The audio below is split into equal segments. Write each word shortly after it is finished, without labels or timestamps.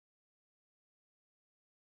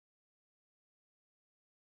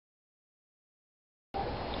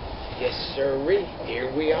Yes, sirree.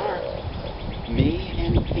 Here we are. Me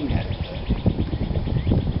and Peanut.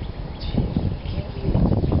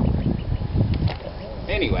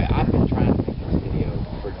 Anyway, I've been trying to make this video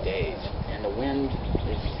for days, and the wind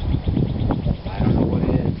is, I don't know what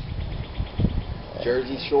it is.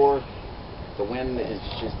 Jersey Shore, the wind has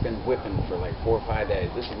just been whipping for like 4 or 5 days.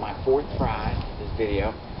 This is my 4th try, this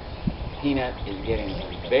video. Peanut is getting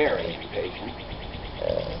very impatient.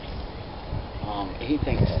 He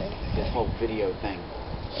thinks this whole video thing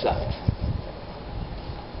sucks.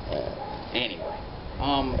 Anyway,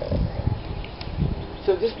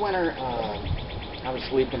 so this winter, I was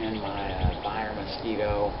sleeping in my fire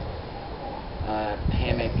mosquito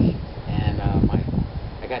hammock, and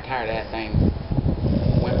I got tired of that thing.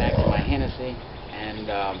 Went back to my Hennessy, and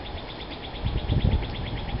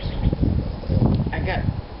I got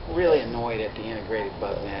really annoyed at the integrated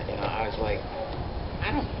bug net. You know, I was like,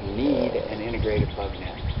 I don't need an integrated bug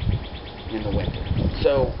net in the winter.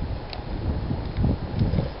 So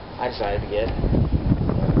I decided to get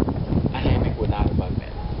a hammock without a bug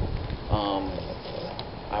net.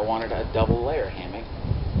 I wanted a double layer hammock,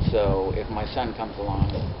 so if my son comes along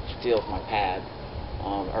and steals my pad,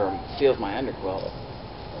 or steals my underquilt,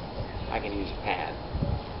 I can use a pad.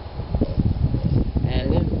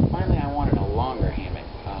 And then finally I wanted a longer hammock,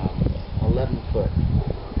 11 foot,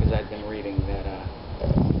 because I'd been reading that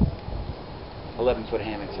 11-foot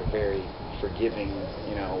hammocks are very forgiving,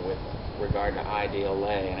 you know, with regard to ideal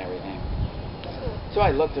lay and everything. So I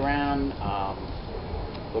looked around,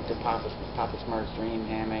 looked at Papa Smurf's Dream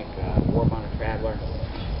Hammock, Warbonnet Traveler,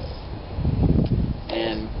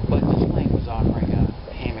 and Buttinasling was offering a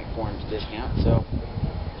hammock forms discount, so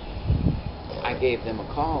I gave them a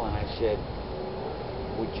call and I said,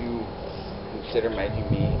 would you consider making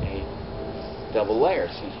me a double layer,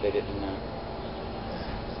 since they didn't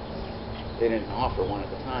offer one at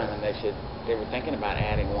the time, and they said they were thinking about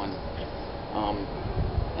adding one.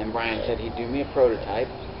 And Brian said he'd do me a prototype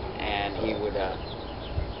and he would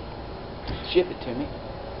ship it to me,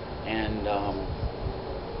 and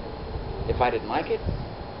if I didn't like it,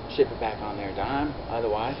 ship it back on their dime,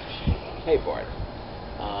 otherwise pay for it.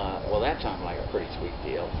 Well, that sounded like a pretty sweet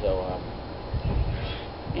deal. So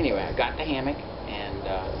anyway, I got the hammock, and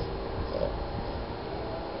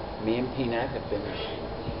me and Peanut have been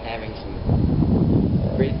having some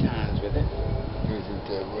great times with it. Isn't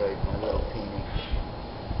that right, my little Peanut?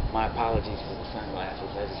 My apologies for the sunglasses.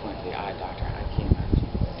 I just went to the eye doctor. I cannot see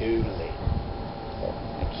doodly.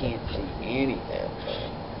 I can't see anything.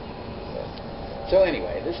 So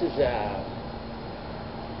anyway, this is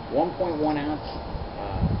 1.1 ounce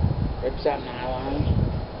ripstop nylon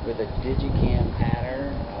with a digicam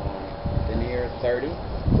pattern, denier 30.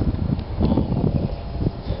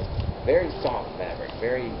 Very soft fabric,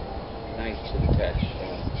 very nice to the touch,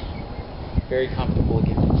 very comfortable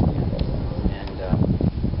against the skin, and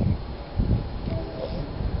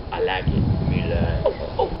I like it.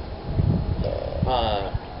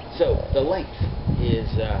 So the length is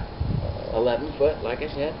 11 foot, like I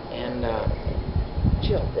said, and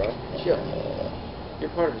chill, bro, chill. You're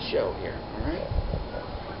part of the show here, alright?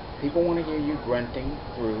 People want to hear you grunting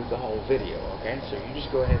through the whole video, okay? So you just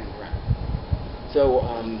go ahead and grunt. So,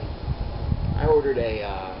 I ordered a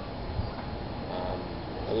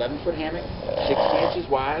 11-foot hammock, 60 inches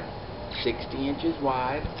wide, 60 inches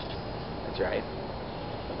wide, that's right.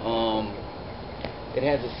 It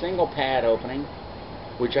has a single pad opening,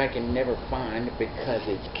 which I can never find because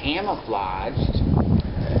it's camouflaged.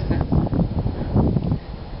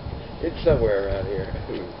 It's somewhere around here.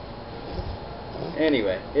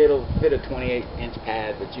 Anyway, it'll fit a 28-inch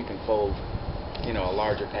pad, but you can fold, you know, a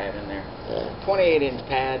larger pad in there. 28-inch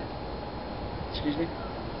pad, excuse me,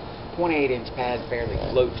 28-inch pad barely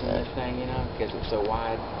floats in this thing, you know, because it's so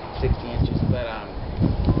wide, 60 inches. But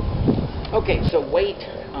okay, so weight.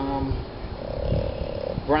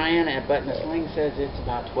 Brian at Buttinasling says it's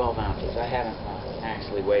about 12 ounces. I haven't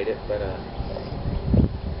actually weighed it, but I'm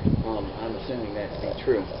assuming that to be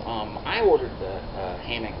true. I ordered the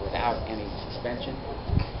hammock without any suspension.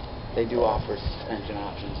 They do offer suspension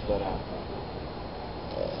options, but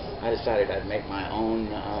I decided I'd make my own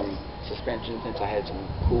suspension since I had some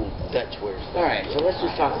cool Dutch wear stuff. Alright, so let's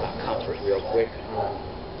just talk about comfort real quick.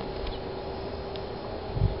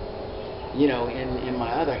 You know, in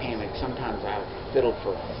my other hammock, sometimes I've fiddled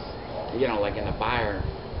for, you know, like in the Buyer,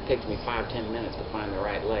 it takes me 5-10 minutes to find the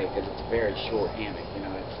right leg, because it's a very short hammock, you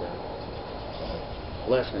know, it's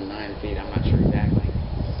less than 9 feet, I'm not sure exactly.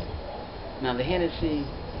 Now the Hennessy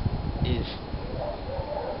is,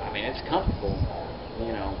 I mean, it's comfortable,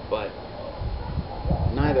 you know, but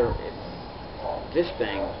neither, This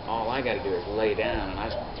thing, all I got to do is lay down and I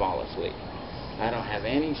fall asleep. I don't have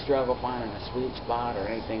any struggle finding a sweet spot or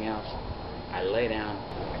anything else. I lay down,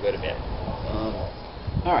 I go to bed.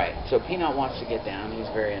 Alright, so Peanut wants to get down. He's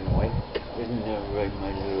very annoyed. Isn't that right,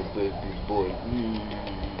 my little baby boy?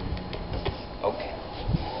 Okay.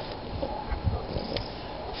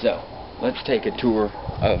 So, let's take a tour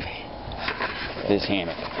of this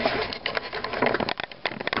hammock.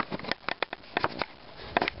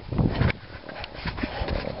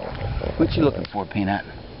 What you looking for, Peanut?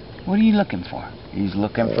 What are you looking for? He's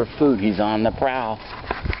looking for food. He's on the prowl.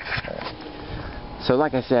 So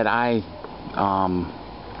like I said, I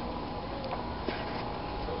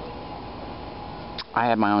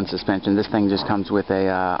have my own suspension. This thing just comes with a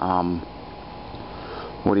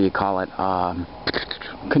what do you call it?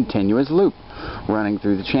 Continuous loop running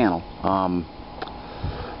through the channel.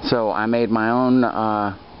 So I made my own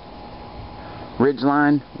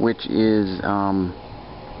ridgeline, which is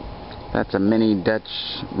that's a mini Dutch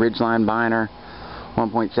ridgeline binder,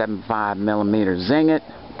 1.75 millimeter Zinget,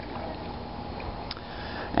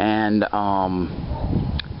 and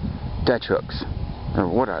Dutch hooks, or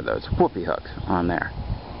what are those? Whoopee hooks on there.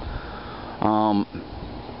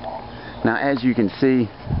 Now, as you can see,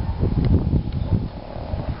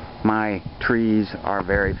 my trees are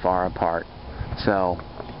very far apart, so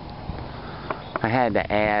I had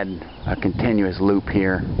to add a continuous loop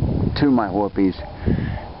here to my whoopies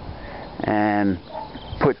and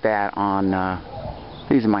put that on.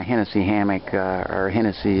 These are my Hennessy hammock or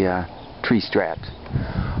Hennessy tree straps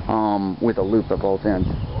with a loop at both ends.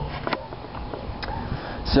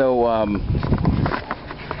 So,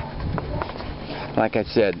 like I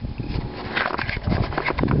said,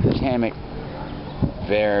 this hammock,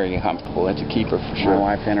 very comfortable. It's a keeper for sure.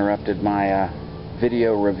 My wife interrupted my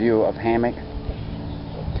video review of Hammock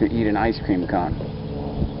to eat an ice cream cone.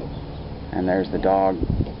 And there's the dog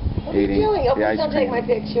eating the ice cream. Don't take my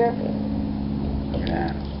picture.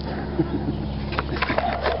 Yeah.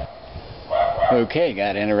 Okay,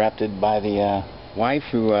 got interrupted by the wife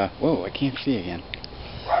who, whoa, I can't see again,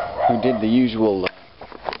 who did the usual,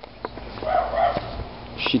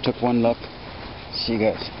 she took one look, she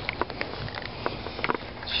goes,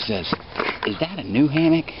 she says, "Is that a new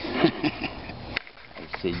hammock?" I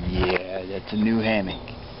said, "Yeah, that's a new hammock."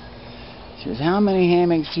 She goes, "How many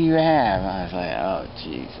hammocks do you have?" I was like, "Oh,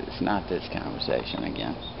 Jesus, not this conversation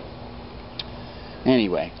again."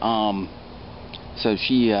 Anyway, so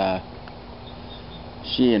she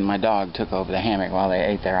and my dog took over the hammock while they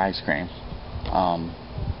ate their ice cream.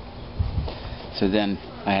 So then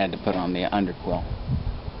I had to put on the underquill.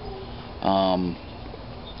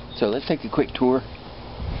 So let's take a quick tour.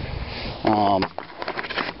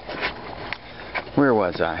 Where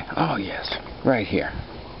was I? Oh yes, right here.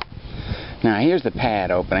 Now here's the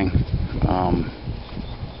pad opening.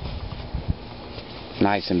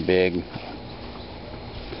 Nice and big.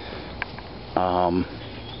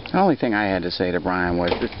 The only thing I had to say to Brian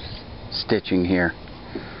was this stitching here.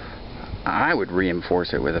 I would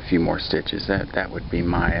reinforce it with a few more stitches. That would be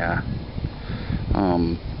my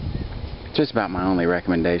just about my only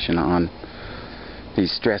recommendation on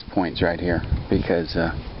these stress points right here, because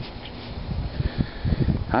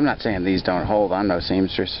I'm not saying these don't hold. I'm no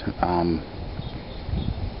seamstress.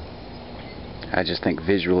 I just think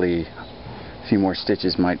visually a few more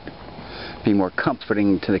stitches might be more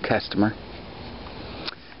comforting to the customer.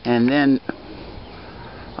 And then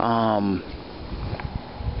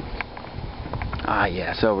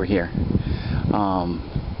yes, over here,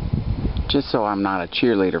 just so I'm not a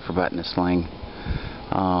cheerleader for Buttinasling,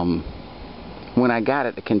 when I got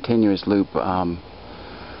it, the continuous loop,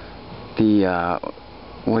 the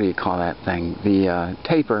what do you call that thing? The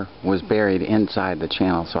taper was buried inside the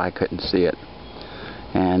channel, so I couldn't see it,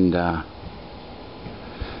 and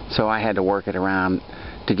so I had to work it around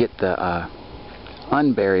to get the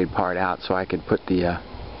unburied part out, so I could put the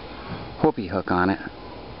whoopee hook on it.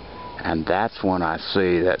 And that's when I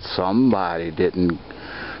see that somebody didn't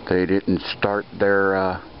start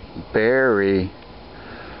their bury.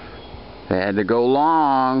 They had to go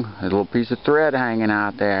long. A little piece of thread hanging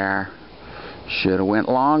out there. Should have went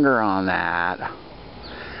longer on that.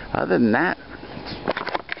 Other than that,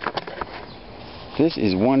 this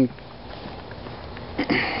is one.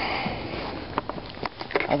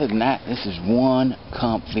 Other than that, this is one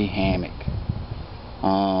comfy hammock.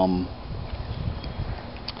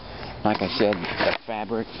 Like I said, the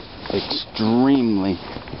fabric extremely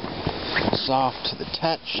soft to the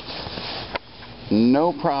touch.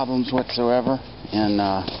 No problems whatsoever in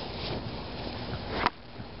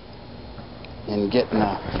getting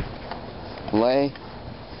a lay.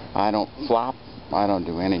 I don't flop I don't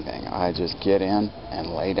do anything. I just get in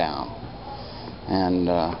and lay down. And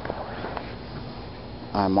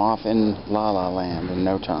I'm off in La La Land in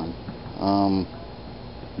no time.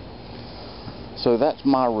 So that's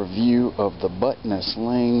my review of the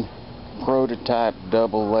Buttinasling prototype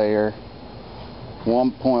double layer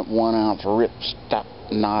 1.1 ounce ripstop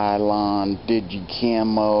nylon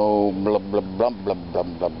digicamo blah blah blah blah blah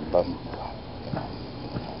blah blah.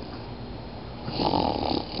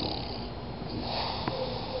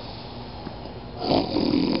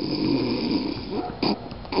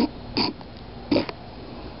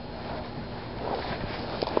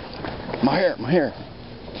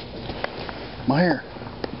 My hair.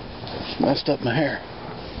 Messed up my hair.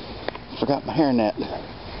 Forgot my hair net.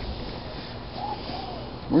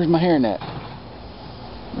 Where's my hair net?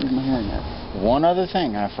 Where's my hair net? One other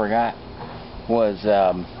thing I forgot was,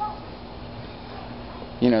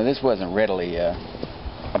 you know, this wasn't readily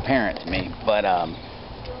apparent to me, but,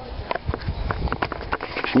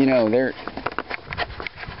 you know,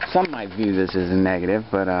 some might view this as a negative,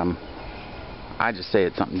 but I just say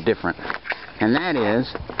it's something different. And that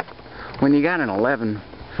is, when you got an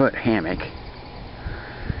 11-foot hammock,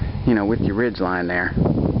 you know, with your ridgeline there,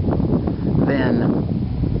 then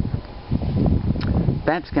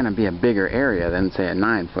that's going to be a bigger area than, say, a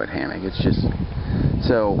 9-foot hammock. It's just,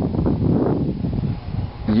 so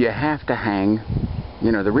you have to hang,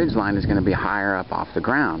 you know, the ridgeline is going to be higher up off the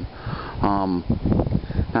ground.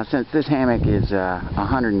 Now, since this hammock is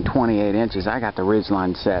 128 inches, I got the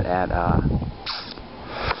ridgeline set at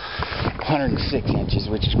 106 inches,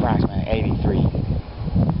 which is approximately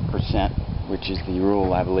 83%, which is the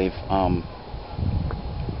rule, I believe.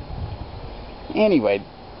 Anyway,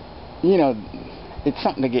 you know, it's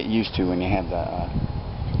something to get used to when you have the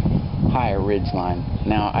higher ridgeline.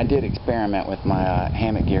 Now, I did experiment with my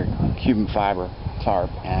Hammock Gear Cuban fiber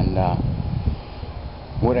tarp, and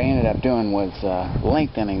what I ended up doing was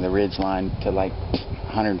lengthening the ridgeline to like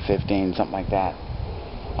 115, something like that,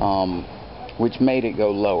 which made it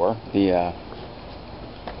go lower. The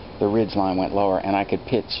ridgeline went lower, and I could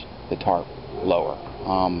pitch the tarp lower.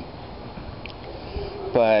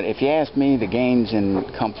 But if you ask me, the gains in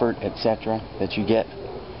comfort, etc., that you get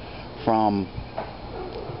from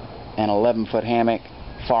an 11-foot hammock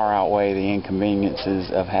far outweigh the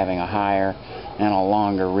inconveniences of having a higher and a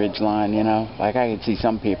longer ridgeline. You know, like I could see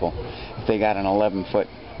some people, if they got an 11-foot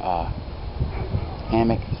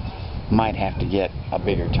hammock, might have to get a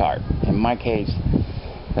bigger tarp. In my case,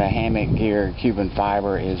 the Hammock Gear Cuban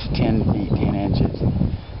fiber is 10 feet 10 inches,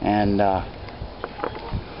 and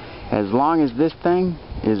as long as this thing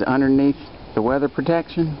is underneath the weather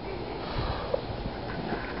protection,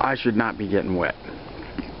 I should not be getting wet.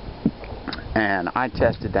 And I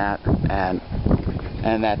tested that,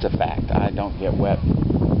 and that's a fact. I don't get wet.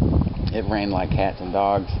 It rained like cats and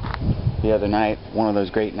dogs the other night, one of those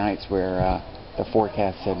great nights where the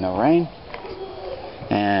forecast said no rain,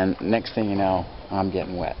 and next thing you know, I'm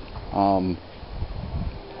getting wet.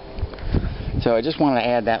 So I just want to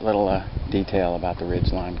add that little detail about the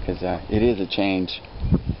ridgeline, because it is a change,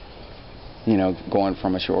 you know, going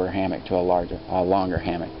from a shorter hammock to a longer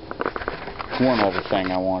hammock. One other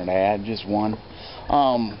thing I wanted to add, just one.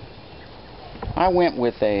 I went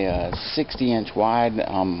with a 60-inch wide.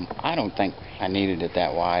 I don't think I needed it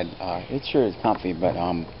that wide. It sure is comfy, but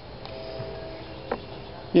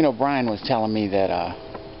you know, Brian was telling me that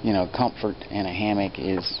you know, comfort in a hammock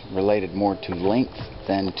is related more to length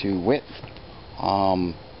than to width.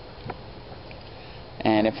 And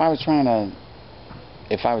if I was trying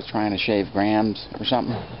to shave grams or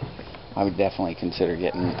something, I would definitely consider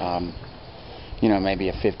getting you know, maybe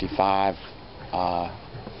a 55. I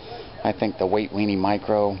think the Weight Weenie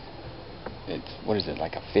Micro, it's, what is it,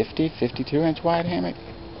 like a 52-inch wide hammock?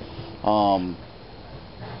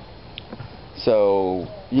 So,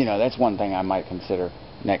 you know, that's one thing I might consider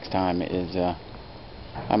next time, is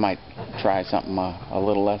I might try something a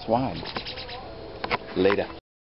little less wide. Later.